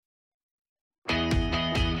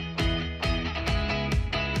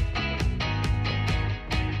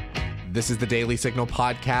This is the Daily Signal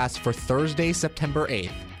podcast for Thursday, September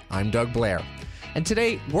 8th. I'm Doug Blair. And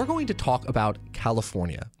today, we're going to talk about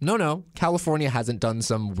California. No, California hasn't done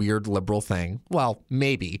some weird liberal thing. Well,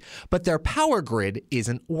 maybe. But their power grid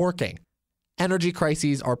isn't working. Energy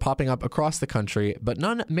crises are popping up across the country, but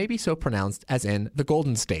none may be so pronounced as in the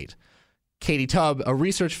Golden State. Katie Tubb, a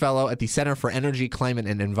research fellow at the Center for Energy, Climate,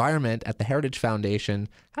 and Environment at the Heritage Foundation,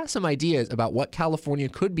 has some ideas about what California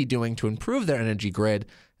could be doing to improve their energy grid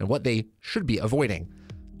and what they should be avoiding.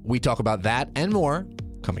 We talk about that and more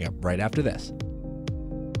coming up right after this.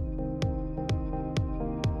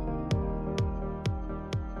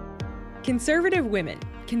 Conservative women,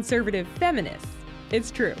 conservative feminists. It's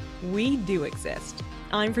true, we do exist.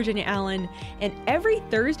 I'm Virginia Allen, and every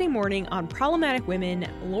Thursday morning on Problematic Women,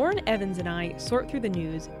 Lauren Evans and I sort through the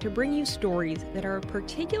news to bring you stories that are of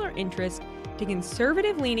particular interest to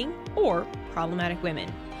conservative-leaning or problematic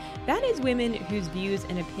women. That is, women whose views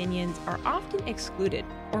and opinions are often excluded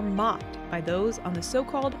or mocked by those on the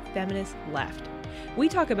so-called feminist left. We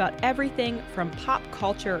talk about everything from pop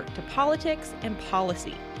culture to politics and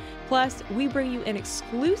policy. Plus, we bring you an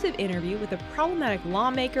exclusive interview with a problematic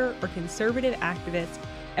lawmaker or conservative activist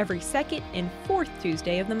every second and fourth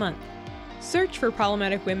Tuesday of the month. Search for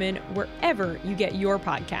Problematic Women wherever you get your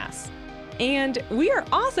podcasts. And we are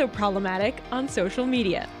also problematic on social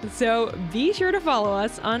media, so be sure to follow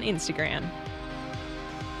us on Instagram.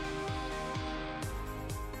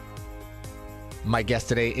 My guest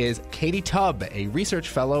today is Katie Tubb, a research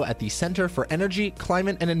fellow at the Center for Energy,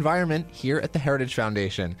 Climate, and Environment here at the Heritage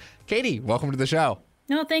Foundation. Katie, welcome to the show.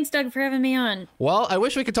 No, thanks, Doug, for having me on. Well, I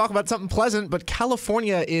wish we could talk about something pleasant, but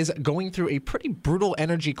California is going through a pretty brutal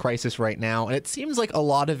energy crisis right now, and it seems like a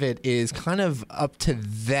lot of it is kind of up to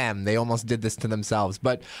them. They almost did this to themselves.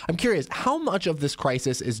 But I'm curious, how much of this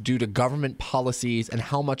crisis is due to government policies, and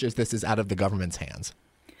how much of this is out of the government's hands?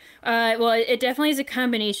 Well, it definitely is a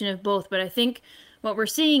combination of both, but I think what we're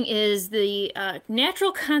seeing is the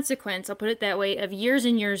natural consequence, I'll put it that way, of years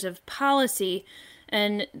and years of policy.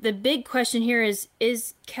 And the big question here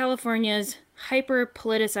is California's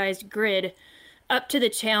hyper-politicized grid up to the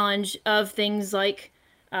challenge of things like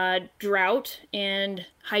drought and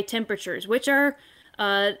high temperatures, which are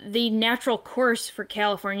the natural course for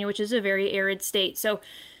California, which is a very arid state. So,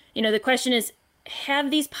 the question is,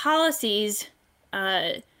 have these policies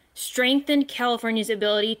strengthened California's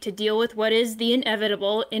ability to deal with what is the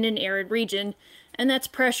inevitable in an arid region, and that's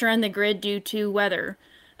pressure on the grid due to weather?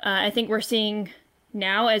 I think we're seeing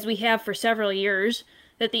now, as we have for several years,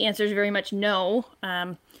 that the answer is very much no.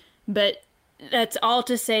 But that's all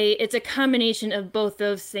to say it's a combination of both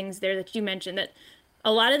those things there that you mentioned, that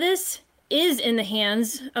a lot of this is in the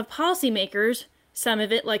hands of policymakers. Some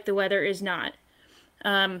of it, like the weather, is not.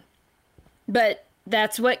 But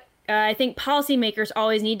that's what I think policymakers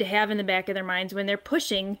always need to have in the back of their minds when they're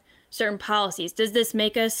pushing certain policies. Does this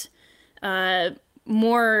make us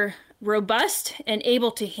more robust and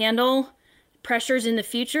able to handle pressures in the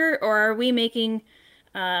future, or are we making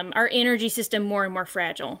our energy system more and more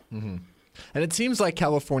fragile? Mm-hmm. And it seems like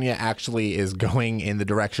California actually is going in the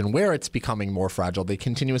direction where it's becoming more fragile. They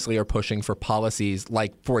continuously are pushing for policies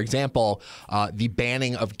like, for example, the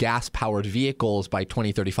banning of gas-powered vehicles by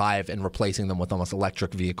 2035 and replacing them with almost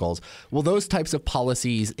electric vehicles. Will those types of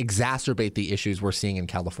policies exacerbate the issues we're seeing in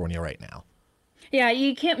California right now? Yeah,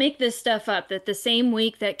 you can't make this stuff up, that the same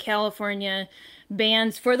week that California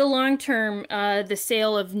bans for the long term the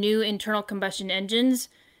sale of new internal combustion engines,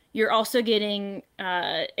 you're also getting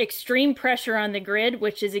extreme pressure on the grid,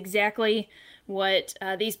 which is exactly what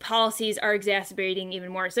these policies are exacerbating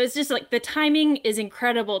even more. So it's just like the timing is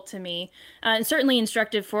incredible to me, and certainly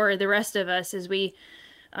instructive for the rest of us as we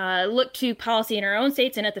look to policy in our own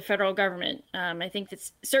states and at the federal government. I think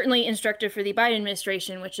it's certainly instructive for the Biden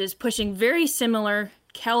administration, which is pushing very similar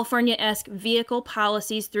California-esque vehicle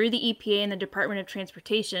policies through the EPA and the Department of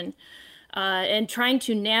Transportation, and trying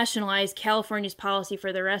to nationalize California's policy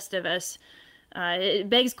for the rest of us. It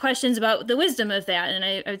begs questions about the wisdom of that, and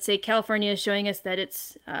I would say California is showing us that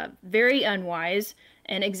it's very unwise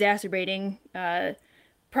and exacerbating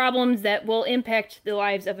problems that will impact the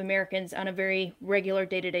lives of Americans on a very regular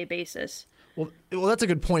day-to-day basis. Well, that's a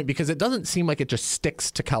good point, because it doesn't seem like it just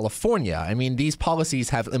sticks to California. I mean, these policies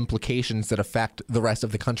have implications that affect the rest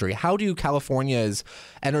of the country. How do California's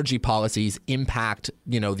energy policies impact,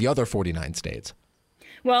 the other 49 states?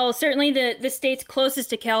 Well, certainly the states closest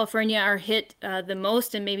to California are hit the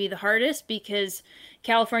most and maybe the hardest, because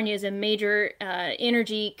California is a major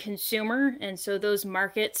energy consumer, and so those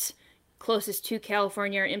markets closest to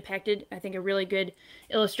California are impacted. I think a really good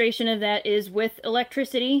illustration of that is with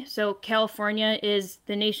electricity. So California is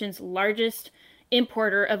the nation's largest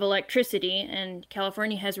importer of electricity, and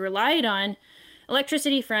California has relied on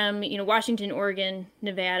electricity from, Washington, Oregon,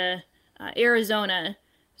 Nevada, Arizona.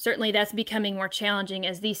 Certainly that's becoming more challenging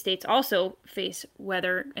as these states also face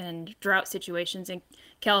weather and drought situations, and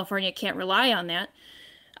California can't rely on that.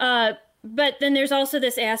 But then there's also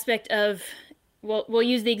this aspect of, we'll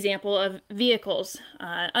use the example of vehicles.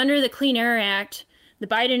 Under the Clean Air Act, the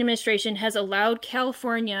Biden administration has allowed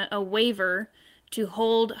California a waiver to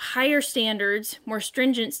hold higher standards, more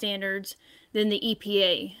stringent standards than the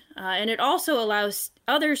EPA. And it also allows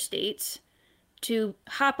other states to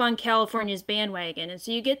hop on California's bandwagon. And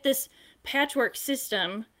so you get this patchwork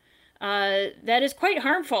system that is quite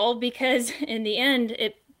harmful because in the end,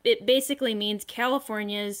 it basically means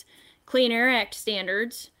California's Clean Air Act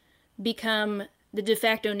standards become the de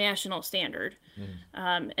facto national standard.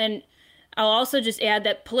 And I'll also just add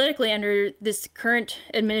that politically under this current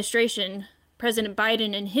administration, President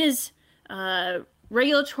Biden and his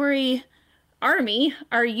regulatory army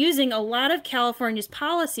are using a lot of California's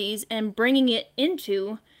policies and bringing it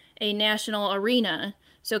into a national arena.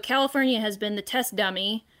 So California has been the test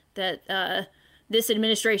dummy that this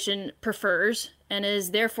administration prefers and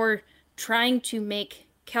is therefore trying to make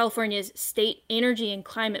California's state energy and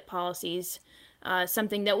climate policies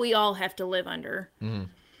something that we all have to live under.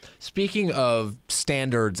 Speaking of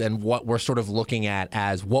standards and what we're sort of looking at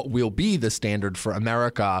as what will be the standard for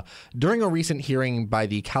America, during a recent hearing by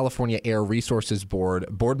the California Air Resources Board,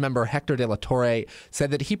 board member Hector de la Torre said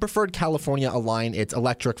that he preferred California align its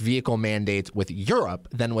electric vehicle mandates with Europe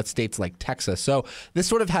than with states like Texas. So this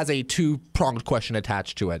sort of has a two-pronged question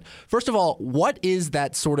attached to it. First of all, what is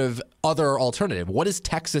that sort of other alternative? What is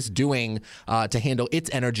Texas doing to handle its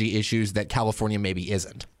energy issues that California maybe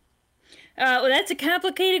isn't? Well, that's a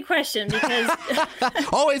complicated question because...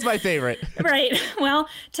 Always my favorite. Right. Well,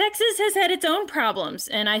 Texas has had its own problems,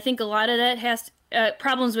 and I think a lot of that has...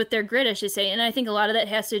 problems with their grid, I should say, and I think a lot of that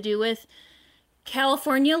has to do with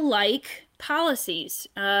California-like policies.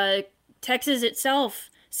 Texas itself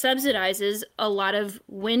subsidizes a lot of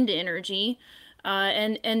wind energy,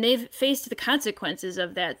 and they've faced the consequences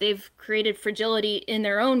of that. They've created fragility in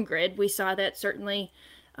their own grid. We saw that certainly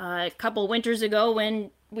a couple winters ago when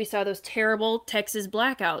we saw those terrible Texas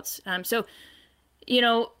blackouts. So,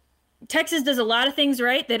 Texas does a lot of things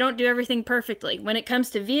right. They don't do everything perfectly. When it comes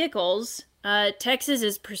to vehicles, Texas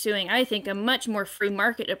is pursuing, I think, a much more free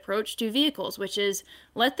market approach to vehicles, which is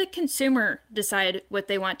let the consumer decide what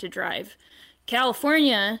they want to drive.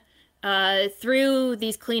 California, through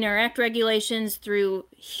these Clean Air Act regulations, through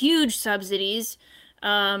huge subsidies,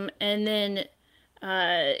 and then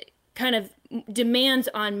kind of demands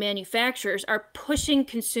on manufacturers are pushing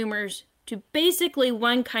consumers to basically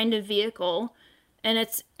one kind of vehicle, and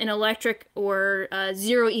it's an electric or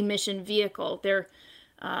zero emission vehicle. They're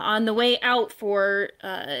on the way out for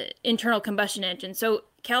internal combustion engines. So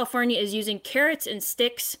California is using carrots and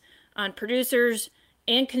sticks on producers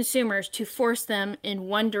and consumers to force them in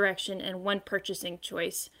one direction and one purchasing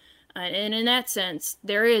choice. And in that sense,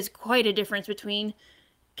 there is quite a difference between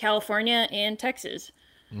California and Texas.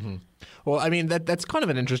 Mm-hmm. Well, I mean, that's kind of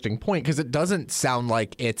an interesting point because it doesn't sound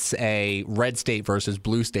like it's a red state versus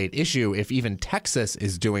blue state issue if even Texas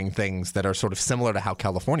is doing things that are sort of similar to how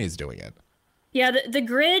California is doing it. Yeah, the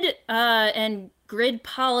grid and grid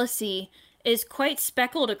policy is quite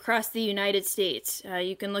speckled across the United States.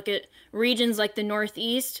 You can look at regions like the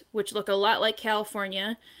Northeast, which look a lot like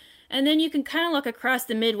California, and then you can kind of look across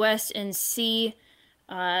the Midwest and see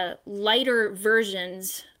lighter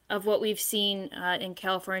versions of what we've seen in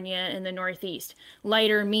California in the Northeast.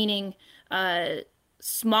 Lighter meaning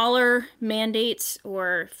smaller mandates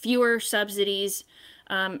or fewer subsidies.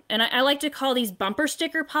 And I like to call these bumper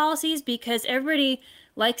sticker policies because everybody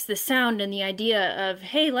likes the sound and the idea of,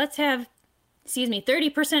 hey, let's have,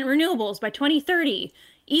 30% renewables by 2030.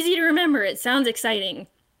 Easy to remember. It sounds exciting.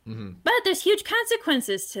 Mm-hmm. But there's huge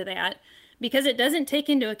consequences to that because it doesn't take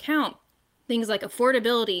into account things like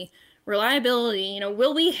affordability, reliability,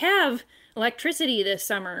 will we have electricity this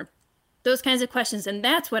summer? Those kinds of questions. And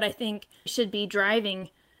that's what I think should be driving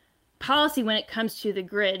policy when it comes to the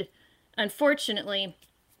grid. Unfortunately,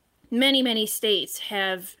 many, many states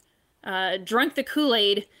have drunk the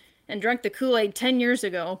Kool-Aid 10 years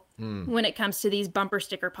ago when it comes to these bumper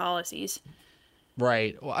sticker policies.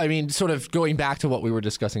 Right. Well, I mean, sort of going back to what we were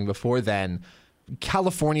discussing before then,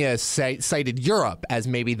 California cited Europe as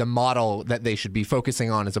maybe the model that they should be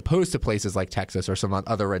focusing on as opposed to places like Texas or some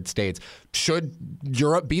other red states. Should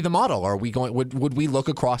Europe be the model? Are we would we look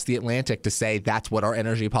across the Atlantic to say that's what our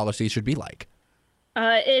energy policy should be like?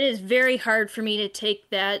 It is very hard for me to take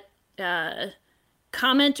that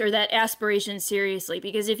comment or that aspiration seriously,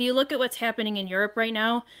 because if you look at what's happening in Europe right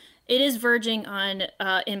now, it is verging on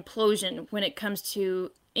implosion when it comes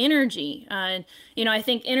to energy. I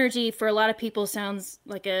think energy for a lot of people sounds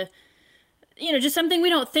like just something we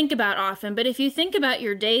don't think about often. But if you think about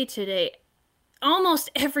your day today, almost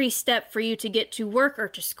every step for you to get to work or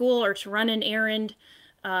to school or to run an errand,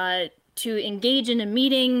 to engage in a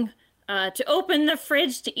meeting, to open the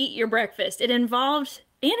fridge to eat your breakfast, it involved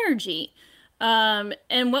energy.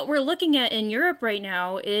 And what we're looking at in Europe right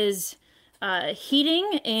now is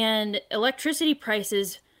heating and electricity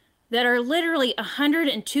prices that are literally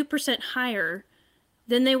 102% higher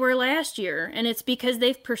than they were last year. And it's because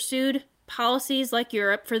they've pursued policies like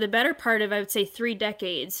Europe for the better part of, I would say, 3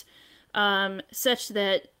 decades, such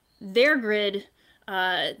that their grid,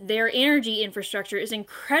 their energy infrastructure is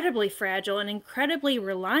incredibly fragile and incredibly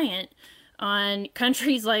reliant on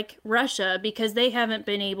countries like Russia, because they haven't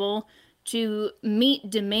been able to meet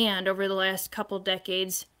demand over the last couple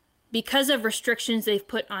decades because of restrictions they've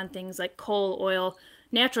put on things like coal, oil,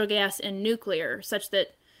 natural gas, and nuclear, such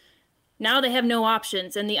that now they have no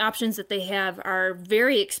options, and the options that they have are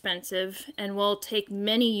very expensive and will take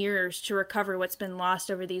many years to recover what's been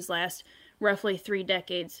lost over these last roughly 3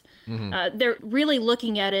 decades. They're really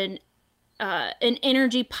looking at an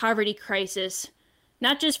energy poverty crisis,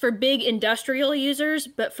 not just for big industrial users,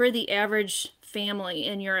 but for the average family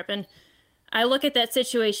in Europe. And I look at that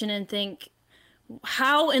situation and think,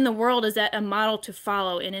 how in the world is that a model to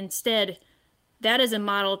follow? And instead, that is a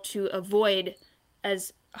model to avoid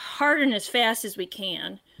as hard and as fast as we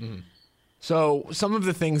can. So some of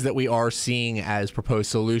the things that we are seeing as proposed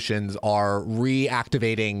solutions are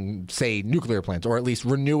reactivating, say, nuclear plants, or at least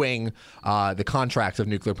renewing the contracts of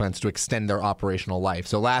nuclear plants to extend their operational life.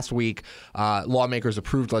 So last week, lawmakers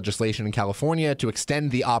approved legislation in California to extend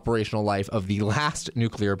the operational life of the last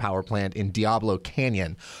nuclear power plant in Diablo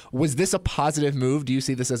Canyon. Was this a positive move? Do you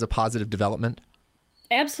see this as a positive development?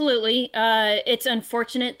 Absolutely. It's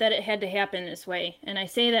unfortunate that it had to happen this way. And I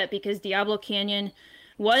say that because Diablo Canyon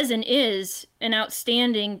was and is an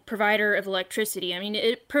outstanding provider of electricity. I mean,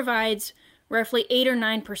 it provides roughly 8 or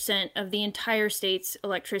 9% of the entire state's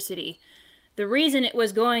electricity. The reason it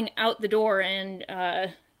was going out the door and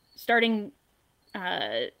starting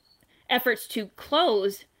efforts to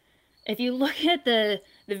close, if you look at the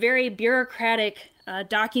very bureaucratic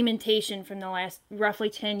documentation from the last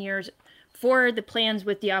roughly 10 years for the plans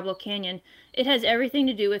with Diablo Canyon, it has everything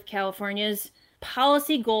to do with California's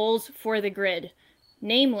policy goals for the grid.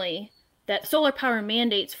 Namely, that solar power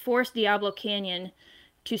mandates forced Diablo Canyon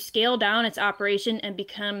to scale down its operation and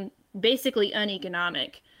become basically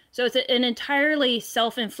uneconomic. So it's an entirely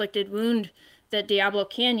self-inflicted wound that Diablo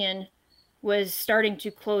Canyon was starting to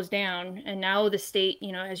close down. And now the state,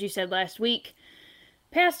 as you said last week,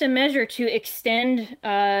 passed a measure to extend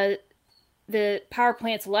the power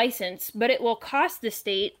plant's license, but it will cost the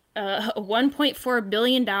state a $1.4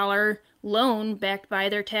 billion loan backed by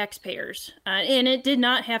their taxpayers. And it did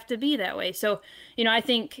not have to be that way. So, I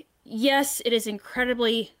think, yes, it is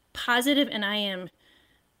incredibly positive, and I am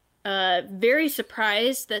very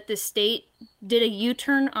surprised that the state did a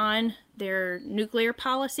U-turn on their nuclear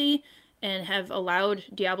policy and have allowed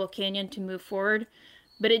Diablo Canyon to move forward.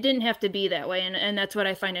 But it didn't have to be that way, and that's what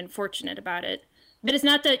I find unfortunate about it. But it's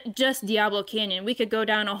not that just Diablo Canyon. We could go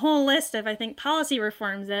down a whole list of, I think, policy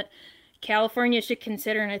reforms that California should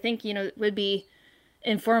consider, and I think, would be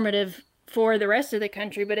informative for the rest of the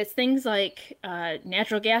country. But it's things like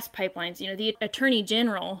natural gas pipelines. The Attorney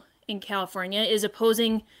General in California is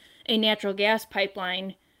opposing a natural gas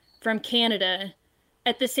pipeline from Canada.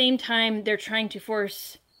 At the same time, they're trying to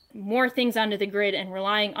force more things onto the grid and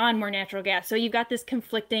relying on more natural gas. So you've got this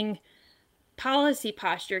conflicting policy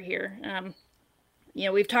posture here.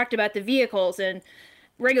 We've talked about the vehicles and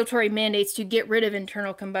regulatory mandates to get rid of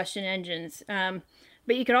internal combustion engines.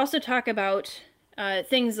 But you could also talk about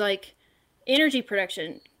things like energy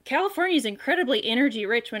production. California is incredibly energy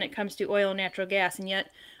rich when it comes to oil and natural gas. And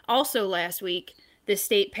yet also last week, the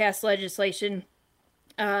state passed legislation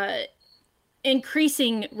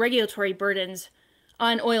increasing regulatory burdens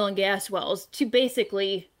on oil and gas wells to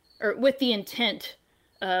basically, or with the intent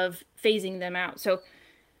of phasing them out. So,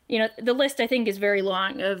 the list, I think, is very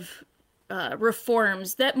long of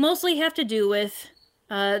reforms that mostly have to do with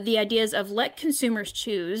the ideas of let consumers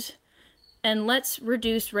choose and let's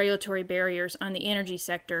reduce regulatory barriers on the energy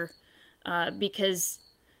sector, because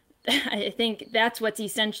I think that's what's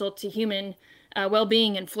essential to human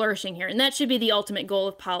well-being and flourishing here. And that should be the ultimate goal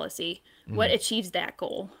of policy. What achieves that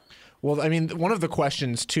goal? Well, I mean, one of the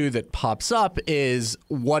questions, too, that pops up is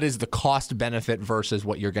what is the cost benefit versus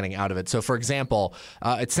what you're getting out of it? So, for example,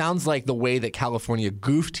 it sounds like the way that California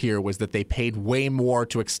goofed here was that they paid way more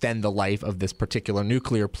to extend the life of this particular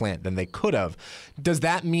nuclear plant than they could have. Does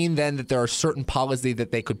that mean then that there are certain policies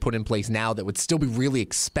that they could put in place now that would still be really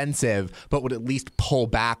expensive, but would at least pull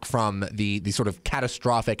back from the sort of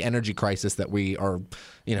catastrophic energy crisis that we are,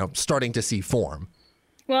 starting to see form?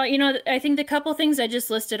 Well, I think the couple things I just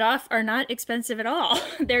listed off are not expensive at all.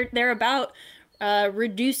 They're about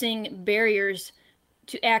reducing barriers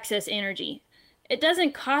to access energy. It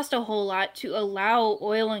doesn't cost a whole lot to allow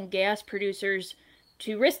oil and gas producers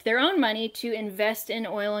to risk their own money to invest in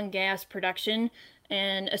oil and gas production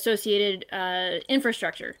and associated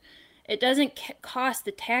infrastructure. It doesn't cost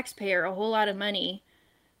the taxpayer a whole lot of money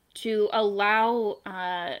to allow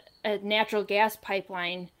a natural gas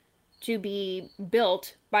pipeline to be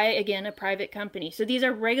built by, again, a private company. So these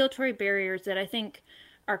are regulatory barriers that I think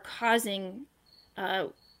are causing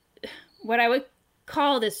what I would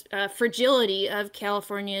call this fragility of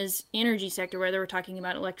California's energy sector, whether we're talking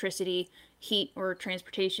about electricity, heat, or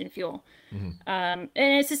transportation fuel. And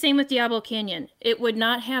it's the same with Diablo Canyon. It would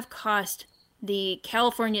not have cost the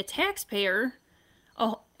California taxpayer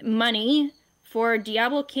money for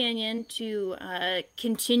Diablo Canyon to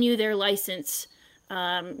continue their license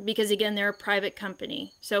because, again, they're a private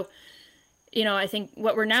company. So, I think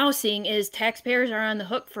what we're now seeing is taxpayers are on the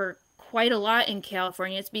hook for quite a lot in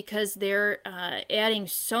California. It's because they're adding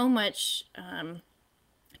so much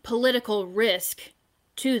political risk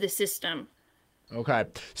to the system. Okay.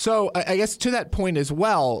 So I guess to that point as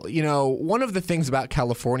well, one of the things about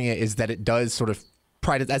California is that it does sort of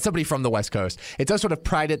as somebody from the West Coast, it does sort of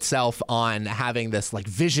pride itself on having this like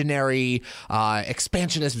visionary,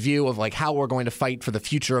 expansionist view of like how we're going to fight for the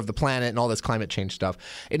future of the planet and all this climate change stuff.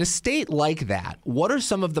 In a state like that, what are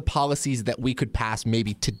some of the policies that we could pass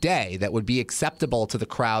maybe today that would be acceptable to the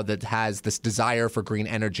crowd that has this desire for green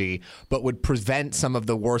energy, but would prevent some of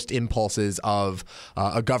the worst impulses of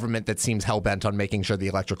a government that seems hell-bent on making sure the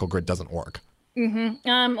electrical grid doesn't work?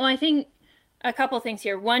 Well, I think a couple of things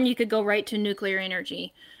here. One, you could go right to nuclear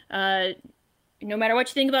energy. No matter what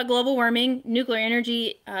you think about global warming, nuclear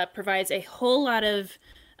energy provides a whole lot of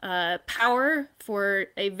power for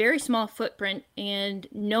a very small footprint and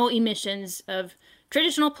no emissions of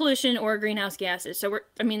traditional pollution or greenhouse gases. So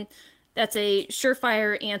that's a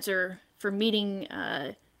surefire answer for meeting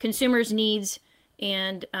consumers' needs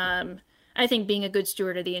and I think being a good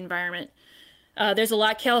steward of the environment. There's a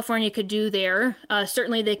lot California could do there.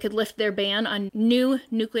 Certainly they could lift their ban on new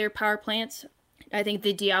nuclear power plants. I think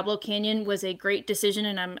the Diablo Canyon was a great decision,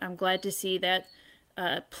 and I'm glad to see that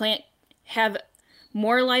plant have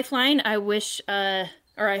more lifeline. I wish, or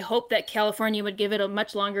I hope that California would give it a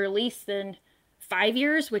much longer lease than 5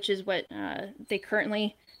 years, which is what they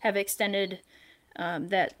currently have extended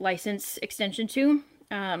that license extension to.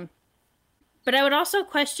 But I would also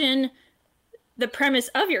question the premise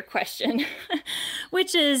of your question,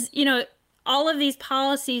 which is, all of these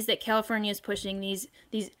policies that California is pushing, these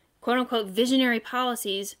quote unquote visionary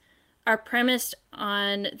policies, are premised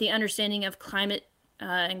on the understanding of climate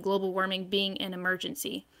and global warming being an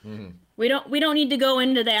emergency. Mm-hmm. We don't need to go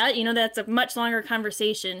into that. That's a much longer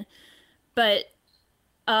conversation. But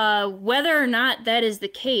whether or not that is the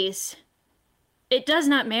case, it does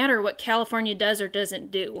not matter what California does or doesn't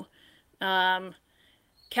do.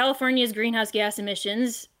 California's greenhouse gas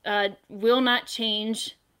emissions will not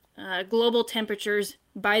change global temperatures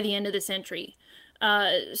by the end of the century.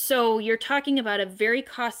 So you're talking about a very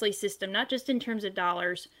costly system, not just in terms of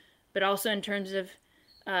dollars, but also in terms of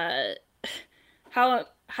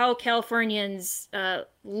how Californians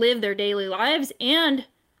live their daily lives and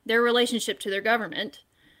their relationship to their government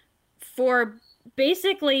for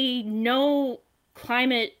basically no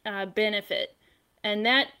climate benefit. And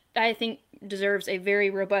that, I think, deserves a very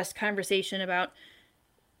robust conversation about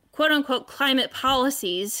quote unquote climate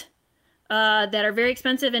policies that are very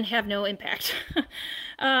expensive and have no impact.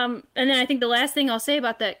 And then I think the last thing I'll say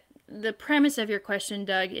about the premise of your question,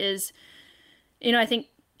 Doug, is, I think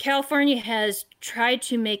California has tried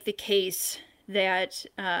to make the case that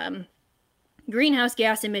greenhouse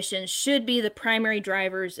gas emissions should be the primary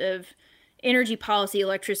drivers of energy policy,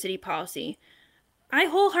 electricity policy. I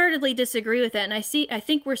wholeheartedly disagree with that, and I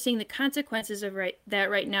think we're seeing the consequences of that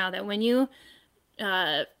right now. That when you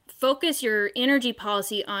focus your energy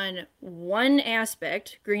policy on one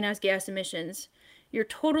aspect, greenhouse gas emissions, you're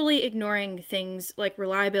totally ignoring things like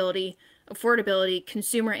reliability, affordability,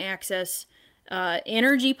 consumer access,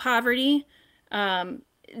 energy poverty.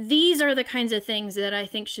 These are the kinds of things that I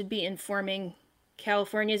think should be informing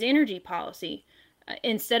California's energy policy.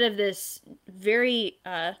 instead of this very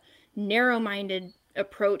narrow-minded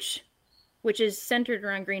approach, which is centered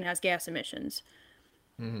around greenhouse gas emissions.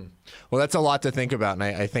 Well, that's a lot to think about, and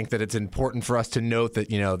I think that it's important for us to note that,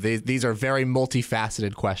 these are very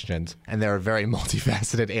multifaceted questions, and there are very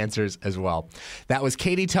multifaceted answers as well. That was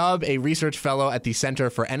Katie Tubb, a research fellow at the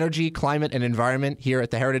Center for Energy, Climate, and Environment here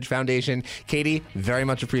at the Heritage Foundation. Katie, very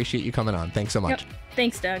much appreciate you coming on. Thanks so much. Yep.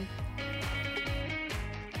 Thanks, Doug.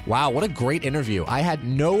 Wow, what a great interview. I had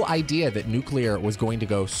no idea that nuclear was going to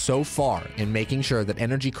go so far in making sure that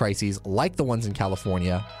energy crises like the ones in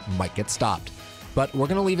California might get stopped. But we're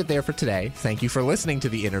going to leave it there for today. Thank you for listening to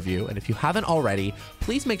the interview. And if you haven't already,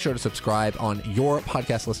 please make sure to subscribe on your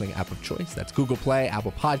podcast listening app of choice. That's Google Play,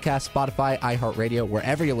 Apple Podcasts, Spotify, iHeartRadio,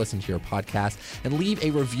 wherever you listen to your podcast, and leave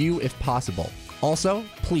a review if possible. Also,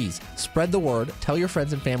 please spread the word. Tell your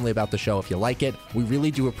friends and family about the show if you like it. We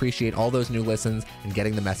really do appreciate all those new listens and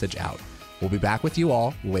getting the message out. We'll be back with you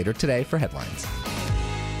all later today for headlines.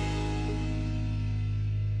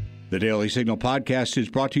 The Daily Signal podcast is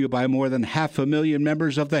brought to you by more than 500,000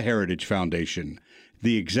 members of the Heritage Foundation.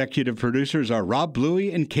 The executive producers are Rob Bluey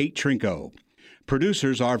and Kate Trinko.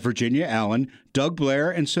 Producers are Virginia Allen, Doug Blair,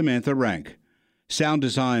 and Samantha Rank. Sound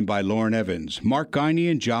design by Lauren Evans, Mark Guiney,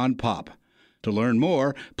 and John Pop. To learn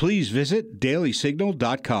more, please visit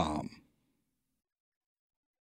dailysignal.com.